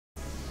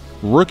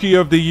Rookie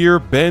of the Year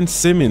Ben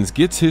Simmons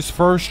gets his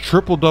first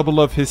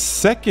triple-double of his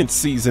second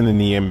season in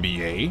the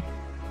NBA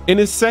in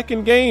his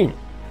second game.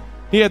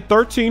 He had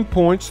 13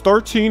 points,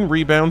 13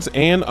 rebounds,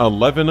 and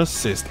 11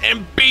 assists.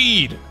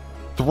 Embiid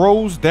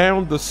throws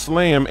down the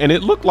slam, and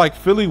it looked like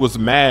Philly was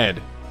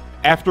mad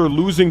after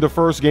losing the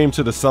first game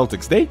to the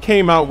Celtics. They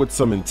came out with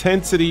some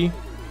intensity.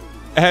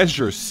 As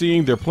you're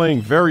seeing, they're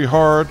playing very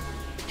hard.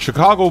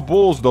 Chicago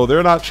Bulls, though,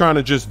 they're not trying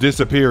to just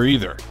disappear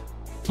either.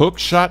 Hook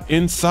shot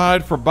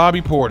inside for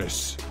Bobby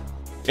Portis.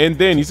 And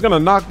then he's going to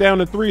knock down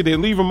the three. They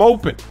leave him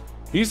open.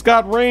 He's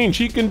got range.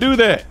 He can do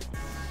that.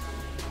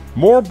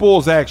 More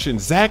Bulls action.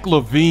 Zach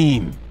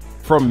Lavine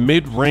from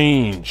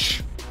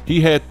mid-range.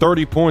 He had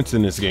 30 points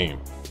in this game.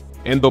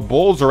 And the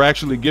Bulls are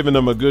actually giving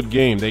them a good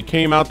game. They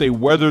came out. They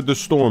weathered the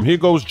storm. Here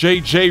goes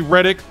J.J.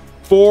 Redick.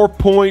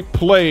 4-point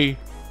play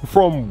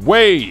from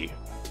way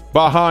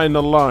behind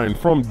the line,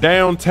 from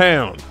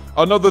downtown.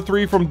 Another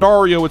three from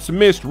Dario. It's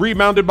missed.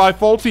 Rebounded by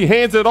Fultz. He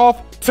hands it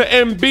off to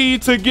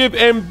Embiid to give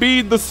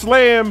Embiid the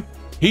slam.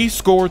 He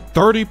scored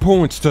 30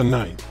 points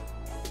tonight.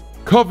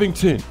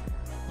 Covington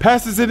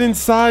passes it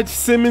inside.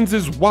 Simmons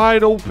is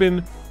wide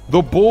open.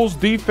 The Bulls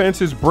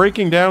defense is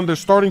breaking down. They're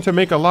starting to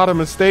make a lot of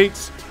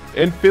mistakes,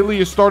 and Philly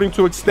is starting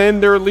to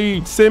extend their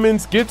lead.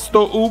 Simmons gets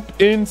the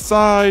oop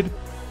inside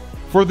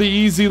for the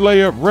easy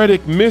layup.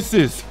 Redick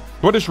misses,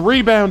 but it's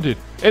rebounded.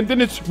 And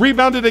then it's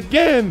rebounded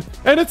again,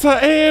 and it's an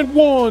and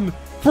one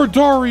for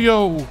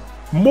Dario.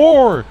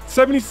 More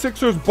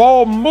 76ers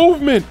ball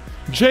movement.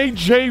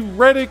 J.J.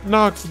 Redick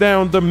knocks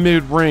down the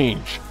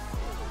mid-range.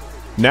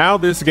 Now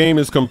this game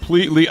is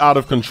completely out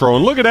of control.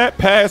 And look at that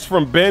pass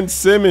from Ben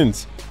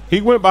Simmons.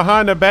 He went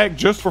behind the back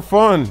just for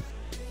fun.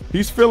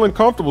 He's feeling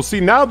comfortable.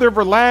 See, now they're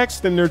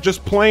relaxed and they're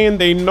just playing.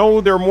 They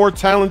know they're more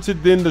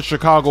talented than the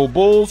Chicago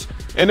Bulls,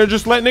 and they're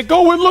just letting it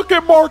go. And look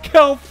at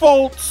Markelle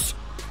Fultz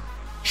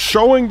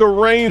showing the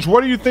range.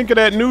 What do you think of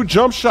that new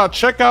jump shot?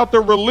 Check out the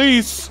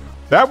release.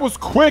 That was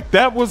quick.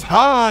 That was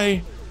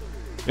high.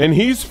 And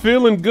he's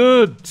feeling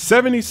good.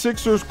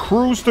 76ers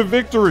cruise to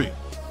victory.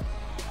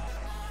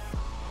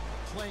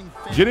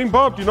 Getting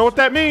bumped. You know what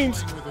that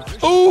means?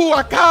 Ooh,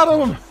 I got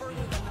him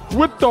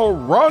with the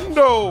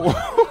rondo.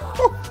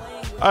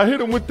 I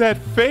hit him with that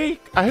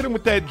fake. I hit him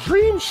with that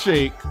dream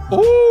shake.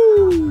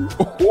 Ooh.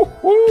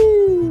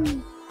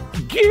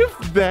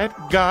 Give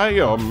that guy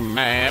a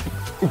map.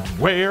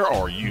 Where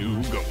are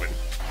you going?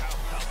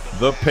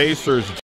 The Pacers